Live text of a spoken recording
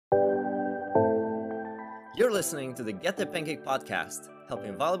You're listening to the Get the Pancake podcast,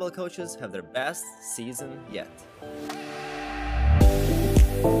 helping volleyball coaches have their best season yet.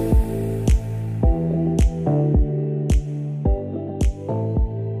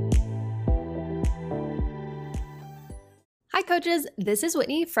 Hi coaches, this is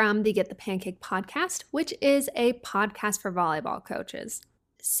Whitney from the Get the Pancake podcast, which is a podcast for volleyball coaches.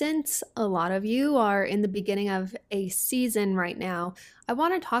 Since a lot of you are in the beginning of a season right now, I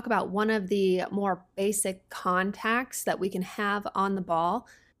want to talk about one of the more basic contacts that we can have on the ball.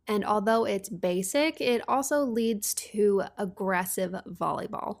 And although it's basic, it also leads to aggressive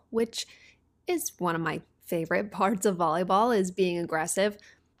volleyball, which is one of my favorite parts of volleyball, is being aggressive.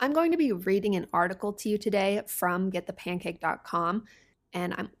 I'm going to be reading an article to you today from getthepancake.com,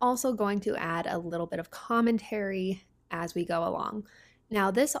 and I'm also going to add a little bit of commentary as we go along. Now,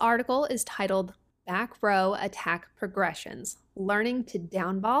 this article is titled Back Row Attack Progressions, Learning to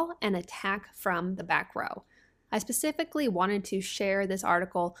Downball and Attack from the Back Row. I specifically wanted to share this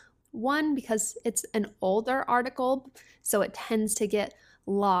article, one, because it's an older article, so it tends to get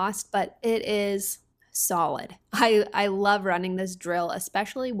lost, but it is solid. I love running this drill,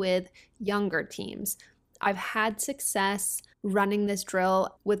 especially with younger teams. I've had success running this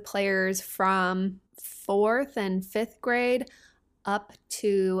drill with players from 4th and 5th grade up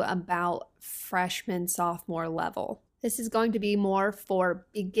to about freshman, sophomore level. This is going to be more for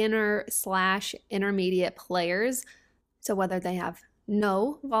beginner/intermediate players. So whether they have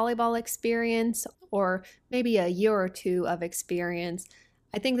no volleyball experience or maybe a year or two of experience,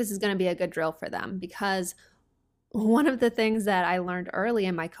 I think this is going to be a good drill for them, because one of the things that I learned early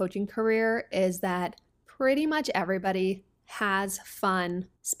in my coaching career is that pretty much everybody has fun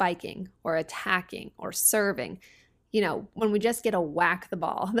spiking or attacking or serving. You know, when we just get to whack the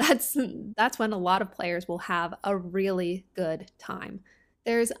ball, that's when a lot of players will have a really good time.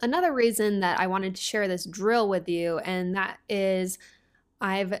 There's another reason that I wanted to share this drill with you, and that is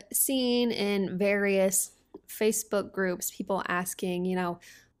I've seen in various Facebook groups people asking,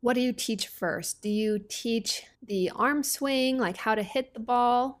 what do you teach first? Do you teach the arm swing, like how to hit the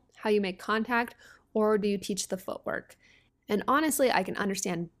ball, how you make contact, or do you teach the footwork? And honestly, I can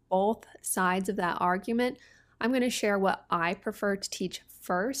understand both sides of that argument. I'm going to share what I prefer to teach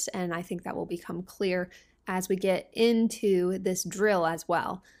first, and I think that will become clear as we get into this drill as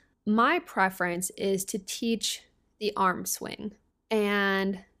well. My preference is to teach the arm swing,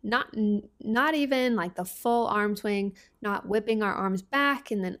 and not even like the full arm swing, not whipping our arms back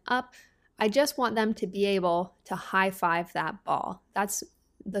and then up. I just want them to be able to high five that ball. That's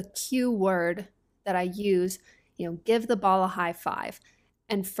the cue word that I use, give the ball a high five.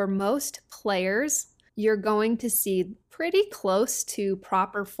 And for most players, you're going to see pretty close to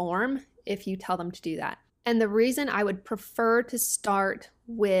proper form if you tell them to do that. And the reason I would prefer to start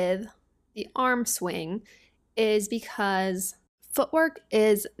with the arm swing is because footwork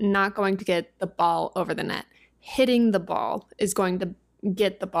is not going to get the ball over the net. Hitting the ball is going to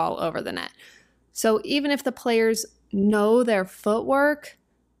get the ball over the net. So even if the players know their footwork,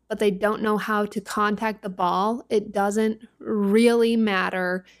 but they don't know how to contact the ball, it doesn't really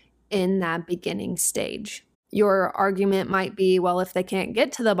matter in that beginning stage. Your argument might be, well, if they can't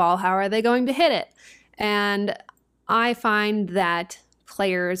get to the ball, how are they going to hit it? And I find that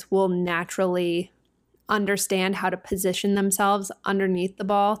players will naturally understand how to position themselves underneath the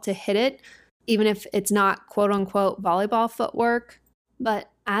ball to hit it, even if it's not quote unquote volleyball footwork. But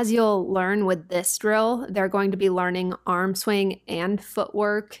as you'll learn with this drill, they're going to be learning arm swing and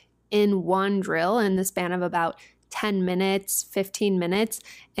footwork in one drill in the span of about 10 minutes, 15 minutes,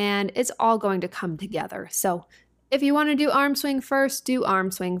 and it's all going to come together. So if you want to do arm swing first, do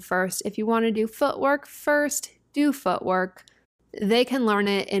arm swing first. If you want to do footwork first, do footwork. They can learn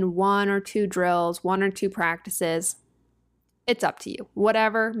it in 1 or 2 drills, 1 or 2 practices. It's up to you.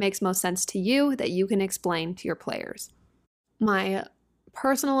 Whatever makes most sense to you that you can explain to your players. My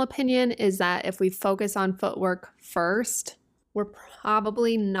personal opinion is that if we focus on footwork first, we're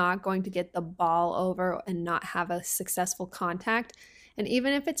probably not going to get the ball over and not have a successful contact. And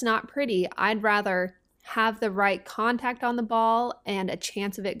even if it's not pretty, I'd rather have the right contact on the ball and a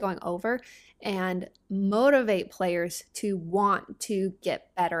chance of it going over and motivate players to want to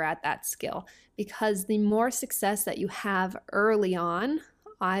get better at that skill. Because the more success that you have early on,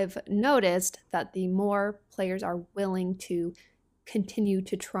 I've noticed that the more players are willing to continue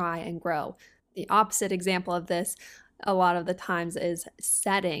to try and grow. The opposite example of this a lot of the times is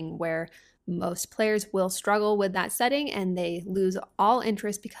setting, where most players will struggle with that setting and they lose all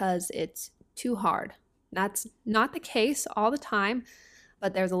interest because it's too hard. That's not the case all the time,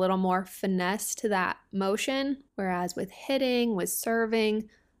 but there's a little more finesse to that motion. Whereas with hitting, with serving,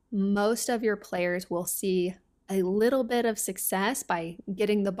 most of your players will see a little bit of success by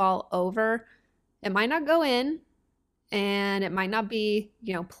getting the ball over. It might not go in and it might not be,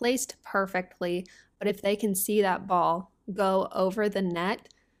 placed perfectly, but if they can see that ball go over the net,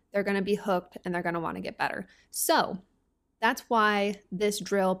 they're going to be hooked and they're going to want to get better. So that's why this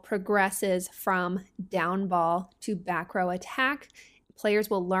drill progresses from down ball to back row attack. Players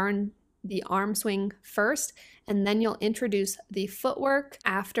will learn the arm swing first, and then you'll introduce the footwork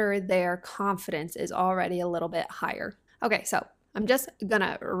after their confidence is already a little bit higher. Okay, so I'm just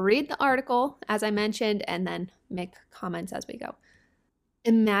gonna read the article as I mentioned and then make comments as we go.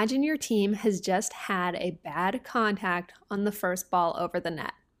 Imagine your team has just had a bad contact on the first ball over the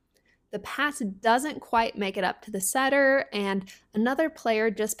net. The pass doesn't quite make it up to the setter, and another player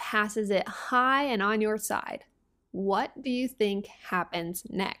just passes it high and on your side. What do you think happens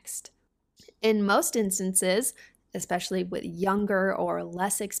next? In most instances, especially with younger or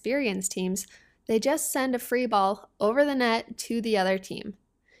less experienced teams, they just send a free ball over the net to the other team.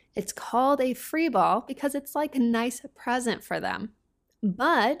 It's called a free ball because it's like a nice present for them.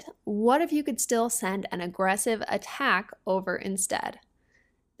 But what if you could still send an aggressive attack over instead?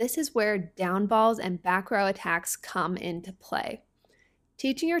 This is where down balls and back row attacks come into play.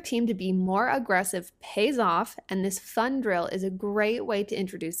 Teaching your team to be more aggressive pays off, and this fun drill is a great way to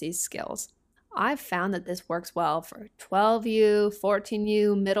introduce these skills. I've found that this works well for 12U,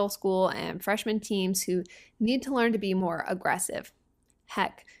 14U, middle school, and freshman teams who need to learn to be more aggressive.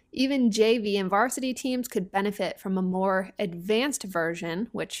 Heck, even JV and varsity teams could benefit from a more advanced version,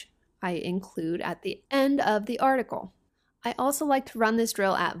 which I include at the end of the article. I also like to run this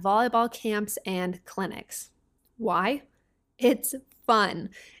drill at volleyball camps and clinics. Why? It's fun,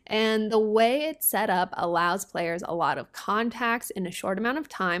 and the way it's set up allows players a lot of contacts in a short amount of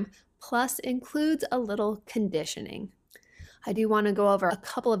time, plus includes a little conditioning. I do want to go over a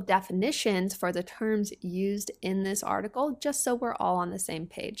couple of definitions for the terms used in this article, just so we're all on the same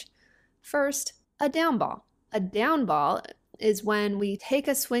page. First, a down ball. A down ball is when we take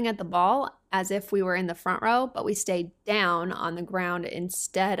a swing at the ball as if we were in the front row, but we stay down on the ground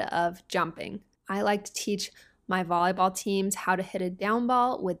instead of jumping. I like to teach my volleyball teams how to hit a down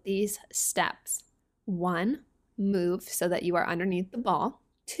ball with these steps. 1, move so that you are underneath the ball.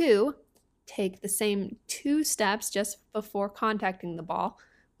 2, take the same 2 steps just before contacting the ball,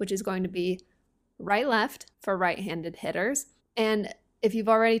 which is going to be right-left for right-handed hitters. And if you've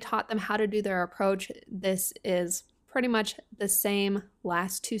already taught them how to do their approach, this is pretty much the same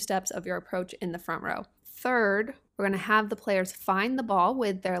last 2 steps of your approach in the front row. Third, we're going to have the players find the ball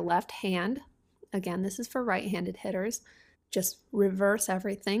with their left hand. Again, this is for right-handed hitters. Just reverse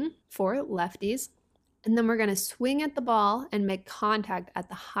everything for lefties. And then we're going to swing at the ball and make contact at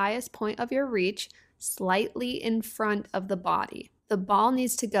the highest point of your reach, slightly in front of the body. The ball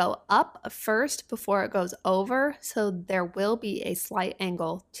needs to go up first before it goes over, so there will be a slight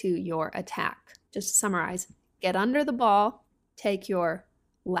angle to your attack. Just to summarize, get under the ball, take your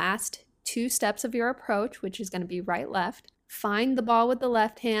last 2 steps of your approach, which is going to be right-left, find the ball with the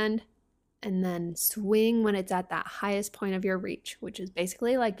left hand, and then swing when it's at that highest point of your reach, which is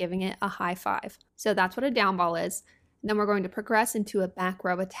basically like giving it a high five. So that's what a down ball is. And then we're going to progress into a back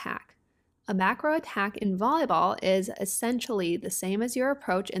row attack. A back row attack in volleyball is essentially the same as your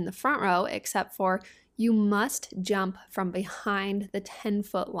approach in the front row, except for you must jump from behind the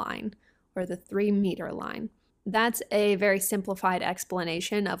 10-foot line or the 3-meter line. That's a very simplified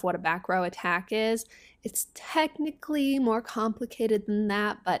explanation of what a back row attack is. It's technically more complicated than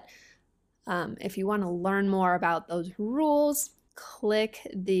that, but if you want to learn more about those rules, click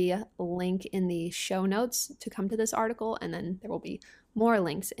the link in the show notes to come to this article, and then there will be more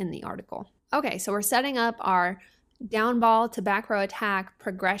links in the article. Okay, so we're setting up our down ball to back row attack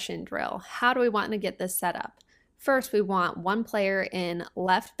progression drill. How do we want to get this set up? First, we want 1 player in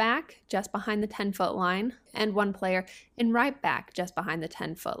left back just behind the 10-foot line and 1 player in right back just behind the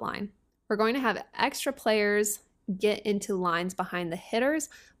 10-foot line. We're going to have extra players get into lines behind the hitters,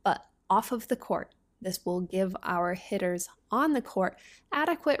 but off of the court. This will give our hitters on the court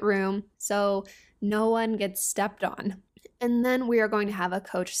adequate room so no one gets stepped on. And then we are going to have a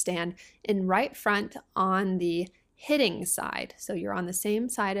coach stand in right front on the hitting side. So you're on the same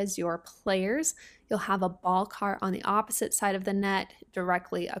side as your players. You'll have a ball cart on the opposite side of the net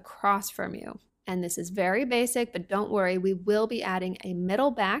directly across from you. And this is very basic, but don't worry, we will be adding a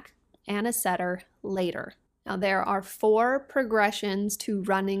middle back and a setter later. Now there are 4 progressions to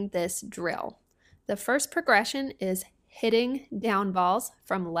running this drill. The first progression is hitting down balls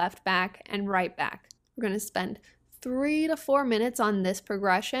from left back and right back. We're going to spend 3 to 4 minutes on this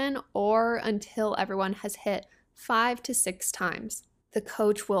progression or until everyone has hit 5 to 6 times. The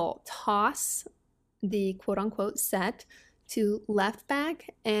coach will toss the quote-unquote set to left back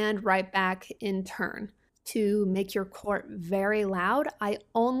and right back in turn. To make your court very loud, I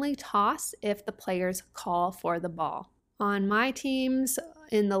only toss if the players call for the ball. On my teams,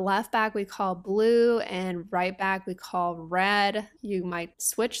 in the left back, we call blue, and right back, we call red. You might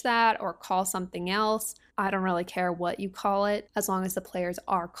switch that or call something else. I don't really care what you call it, as long as the players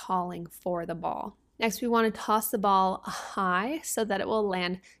are calling for the ball. Next, we want to toss the ball high so that it will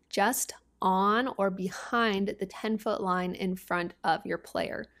land just on or behind the 10-foot line in front of your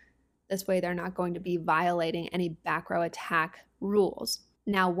player. This way, they're not going to be violating any back row attack rules.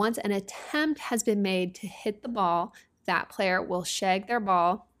 Now, once an attempt has been made to hit the ball, that player will shag their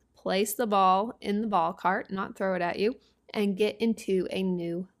ball, place the ball in the ball cart, not throw it at you, and get into a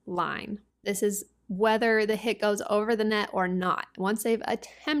new line. This is whether the hit goes over the net or not. Once they've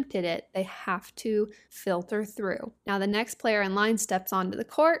attempted it, they have to filter through. Now, the next player in line steps onto the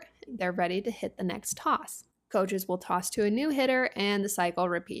court. They're ready to hit the next toss. Coaches will toss to a new hitter and the cycle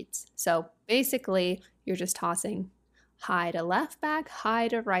repeats. So basically, you're just tossing high to left back, high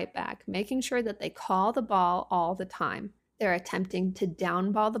to right back, making sure that they call the ball all the time. They're attempting to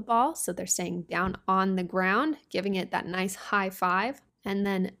downball the ball, so they're staying down on the ground, giving it that nice high five, and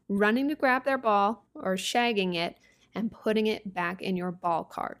then running to grab their ball or shagging it and putting it back in your ball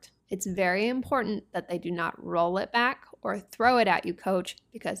cart. It's very important that they do not roll it back or throw it at you, coach,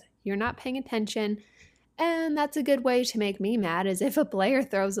 because you're not paying attention. And that's a good way to make me mad, is if a player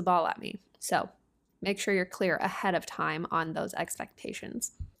throws the ball at me. So make sure you're clear ahead of time on those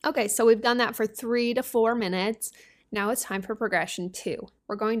expectations. Okay, so we've done that for 3 to 4 minutes. Now it's time for progression 2.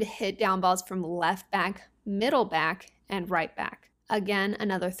 We're going to hit down balls from left back, middle back, and right back. Again,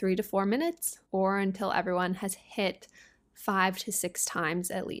 another 3 to 4 minutes, or until everyone has hit 5 to 6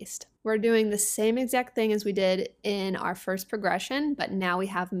 times at least. We're doing the same exact thing as we did in our first progression, but now we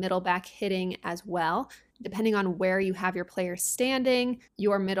have middle back hitting as well. Depending on where you have your players standing,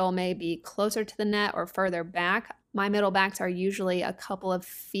 your middle may be closer to the net or further back. My middle backs are usually a couple of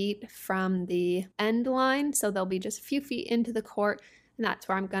feet from the end line, so they'll be just a few feet into the court, and that's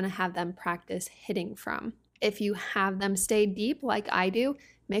where I'm going to have them practice hitting from. If you have them stay deep like I do,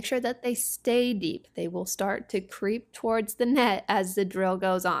 make sure that they stay deep. They will start to creep towards the net as the drill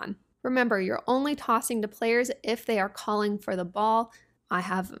goes on. Remember, you're only tossing to players if they are calling for the ball. I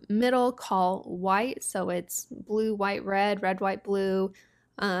have middle call white, so it's blue, white, red, white, blue.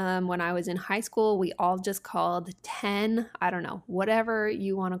 When I was in high school, we all just called 10, I don't know, whatever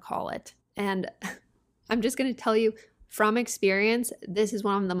you want to call it. And I'm just going to tell you, from experience, this is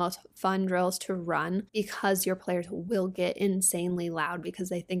one of the most fun drills to run because your players will get insanely loud because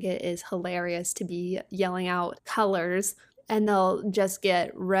they think it is hilarious to be yelling out colors, and they'll just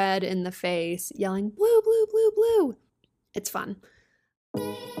get red in the face yelling blue, blue, blue, blue. It's fun.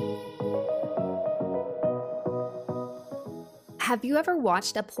 Have you ever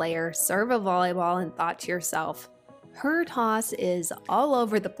watched a player serve a volleyball and thought to yourself, her toss is all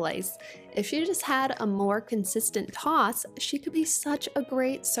over the place. If she just had a more consistent toss, she could be such a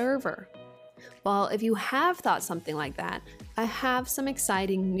great server. Well, if you have thought something like that, I have some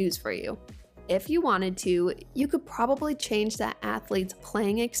exciting news for you. If you wanted to, you could probably change that athlete's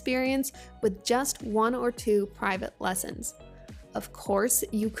playing experience with just 1 or 2 private lessons. Of course,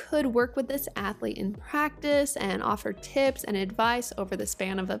 you could work with this athlete in practice and offer tips and advice over the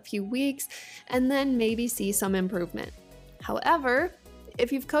span of a few weeks, and then maybe see some improvement. However,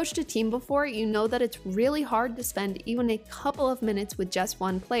 if you've coached a team before, you know that it's really hard to spend even a couple of minutes with just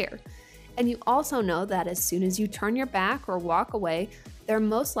one player. And you also know that as soon as you turn your back or walk away, they're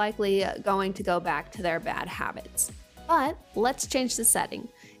most likely going to go back to their bad habits. But let's change the setting.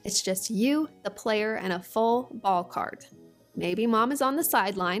 It's just you, the player, and a full ball cart. Maybe mom is on the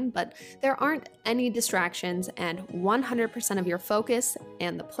sideline, but there aren't any distractions, and 100% of your focus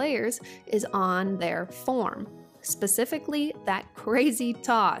and the players is on their form, specifically that crazy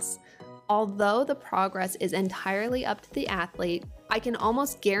toss. Although the progress is entirely up to the athlete, I can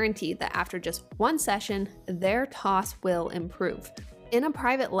almost guarantee that after just one session, their toss will improve. In a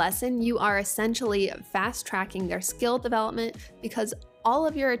private lesson, you are essentially fast-tracking their skill development because all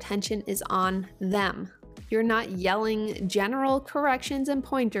of your attention is on them. You're not yelling general corrections and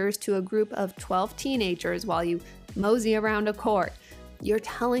pointers to a group of 12 teenagers while you mosey around a court. You're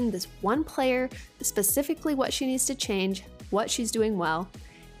telling this one player specifically what she needs to change, what she's doing well,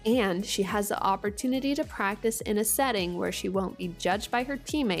 and she has the opportunity to practice in a setting where she won't be judged by her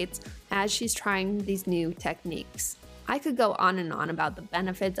teammates as she's trying these new techniques. I could go on and on about the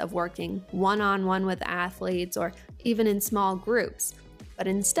benefits of working one-on-one with athletes or even in small groups, but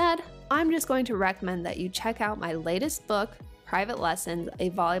instead, I'm just going to recommend that you check out my latest book, Private Lessons, a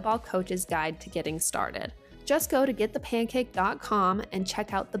volleyball coach's guide to getting started. Just go to getthepancake.com and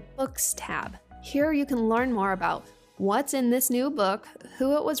check out the Books tab. Here you can learn more about what's in this new book,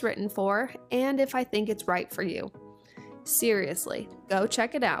 who it was written for, and if I think it's right for you. Seriously, go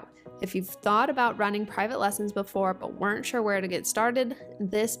check it out. If you've thought about running private lessons before but weren't sure where to get started,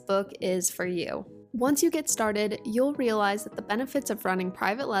 this book is for you. Once you get started, you'll realize that the benefits of running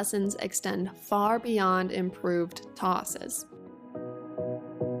private lessons extend far beyond improved tosses.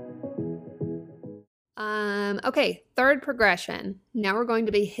 Okay, third progression. Now we're going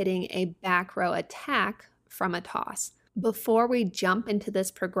to be hitting a back row attack from a toss. Before we jump into this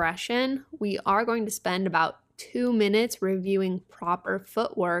progression, we are going to spend about 2 minutes reviewing proper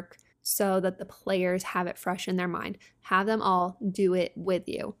footwork so that the players have it fresh in their mind. Have them all do it with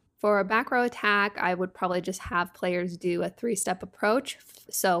you. For a back row attack, I would probably just have players do a 3-step approach.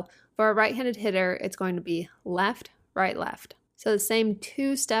 So for a right-handed hitter, it's going to be left, right, left. So the same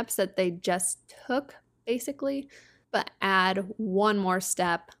 2 steps that they just took, basically, but add 1 more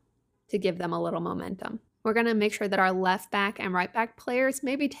step to give them a little momentum. We're going to make sure that our left back and right back players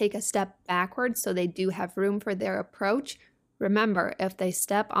maybe take a step backwards so they do have room for their approach. Remember, if they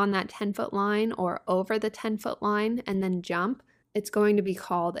step on that 10-foot line or over the 10-foot line and then jump, it's going to be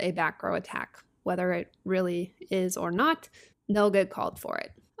called a back row attack. Whether it really is or not, they'll get called for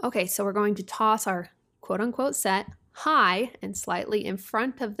it. Okay, so we're going to toss our quote-unquote set high and slightly in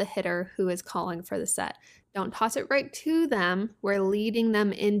front of the hitter who is calling for the set. Don't toss it right to them. We're leading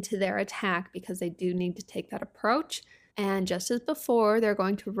them into their attack because they do need to take that approach. And just as before, they're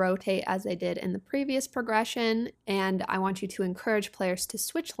going to rotate as they did in the previous progression. And I want you to encourage players to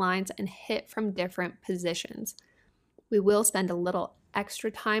switch lines and hit from different positions. We will spend a little extra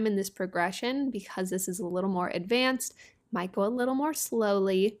time in this progression because this is a little more advanced, might go a little more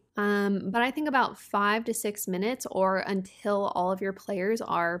slowly, but I think about 5 to 6 minutes or until all of your players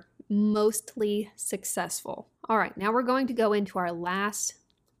are mostly successful. All right, now we're going to go into our last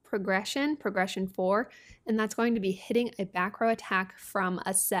progression 4, and that's going to be hitting a back row attack from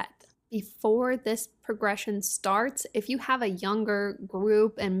a set. Before this progression starts, if you have a younger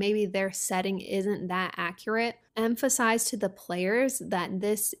group and maybe their setting isn't that accurate, emphasize to the players that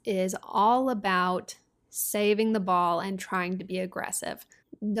this is all about saving the ball and trying to be aggressive.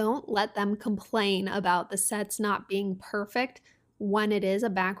 Don't let them complain about the sets not being perfect. When it is a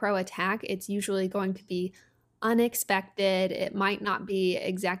back row attack, it's usually going to be unexpected. It might not be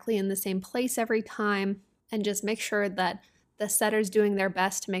exactly in the same place every time. And just make sure that the setter's doing their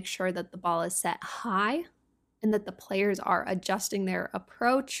best to make sure that the ball is set high and that the players are adjusting their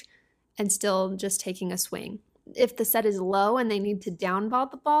approach and still just taking a swing. If the set is low and they need to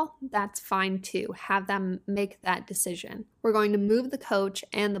downball the ball, that's fine too. Have them make that decision. We're going to move the coach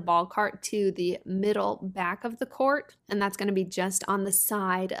and the ball cart to the middle back of the court, and that's going to be just on the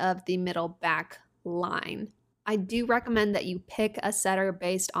side of the middle back line. I do recommend that you pick a setter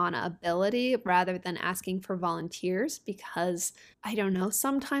based on ability rather than asking for volunteers because, I don't know,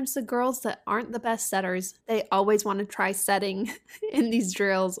 sometimes the girls that aren't the best setters, they always want to try setting in these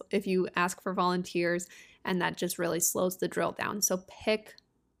drills if you ask for volunteers, and that just really slows the drill down. So pick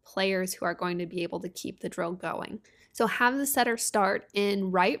players who are going to be able to keep the drill going. So have the setter start in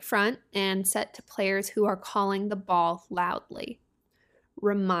right front and set to players who are calling the ball loudly.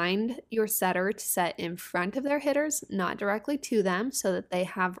 Remind your setter to set in front of their hitters, not directly to them, so that they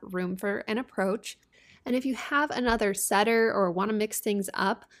have room for an approach. And if you have another setter or want to mix things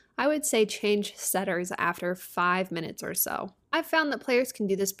up, I would say change setters after 5 minutes or so. I've found that players can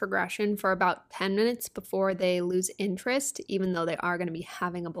do this progression for about 10 minutes before they lose interest, even though they are going to be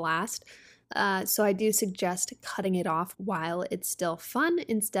having a blast. So I do suggest cutting it off while it's still fun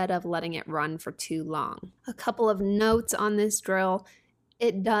instead of letting it run for too long. A couple of notes on this drill.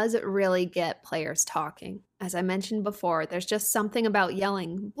 It does really get players talking. As I mentioned before, there's just something about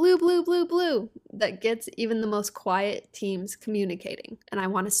yelling, blue, blue, blue, blue, that gets even the most quiet teams communicating. And I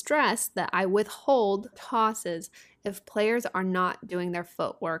want to stress that I withhold tosses if players are not doing their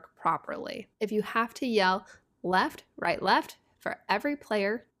footwork properly. If you have to yell left, left for every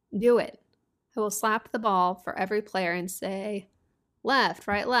player, do it. I will slap the ball for every player and say left,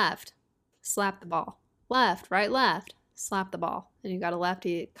 left, slap the ball, left, left, slap the ball. And you got a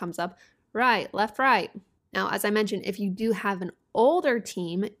lefty, it comes up right, left, right. Now, as I mentioned, if you do have an older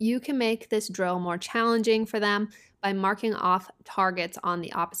team, you can make this drill more challenging for them by marking off targets on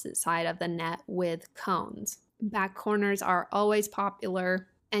the opposite side of the net with cones. Back corners are always popular,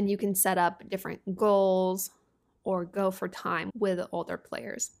 and you can set up different goals or go for time with older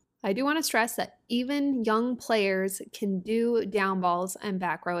players. I do want to stress that even young players can do down balls and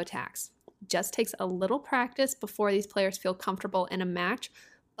back row attacks. just takes a little practice before these players feel comfortable in a match.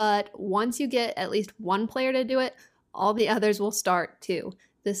 But once you get at least one player to do it, all the others will start too.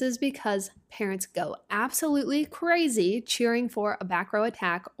 This is because parents go absolutely crazy cheering for a back row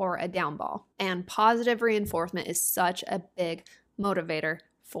attack or a down ball. And positive reinforcement is such a big motivator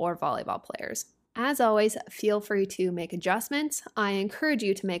for volleyball players. As always, feel free to make adjustments. I encourage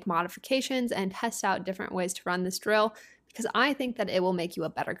you to make modifications and test out different ways to run this drill because I think that it will make you a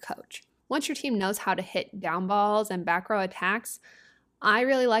better coach. Once your team knows how to hit down balls and back row attacks, I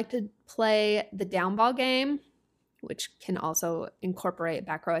really like to play the down ball game, which can also incorporate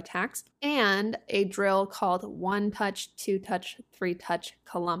back row attacks, and a drill called 1-touch, 2-touch, 3-touch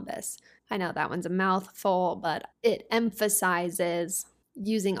Columbus. I know that one's a mouthful, but it emphasizes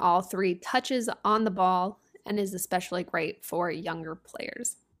using all 3 touches on the ball and is especially great for younger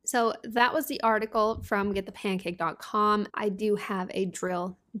players. So that was the article from getthepancake.com. I do have a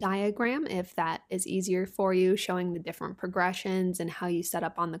drill diagram if that is easier for you, showing the different progressions and how you set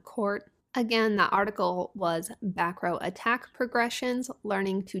up on the court. Again, that article was back row attack progressions,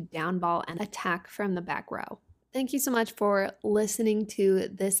 learning to down ball and attack from the back row. Thank you so much for listening to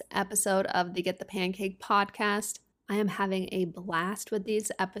this episode of the Get the Pancake podcast. I am having a blast with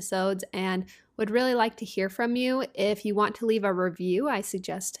these episodes and would really like to hear from you. If you want to leave a review, I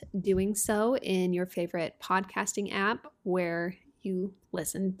suggest doing so in your favorite podcasting app where you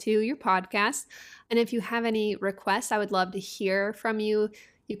listen to your podcast. And if you have any requests, I would love to hear from you.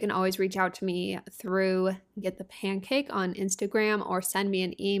 You can always reach out to me through Get the Pancake on Instagram or send me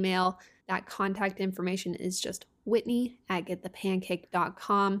an email. That contact information is just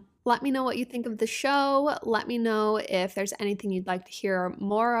whitney@getthepancake.com. Let me know what you think of the show. Let me know if there's anything you'd like to hear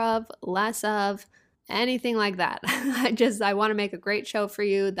more of, less of, anything like that. I want to make a great show for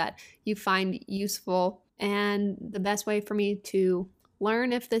you that you find useful. And the best way for me to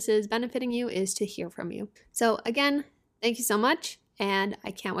learn if this is benefiting you is to hear from you. So again, thank you so much. And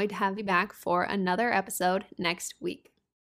I can't wait to have you back for another episode next week.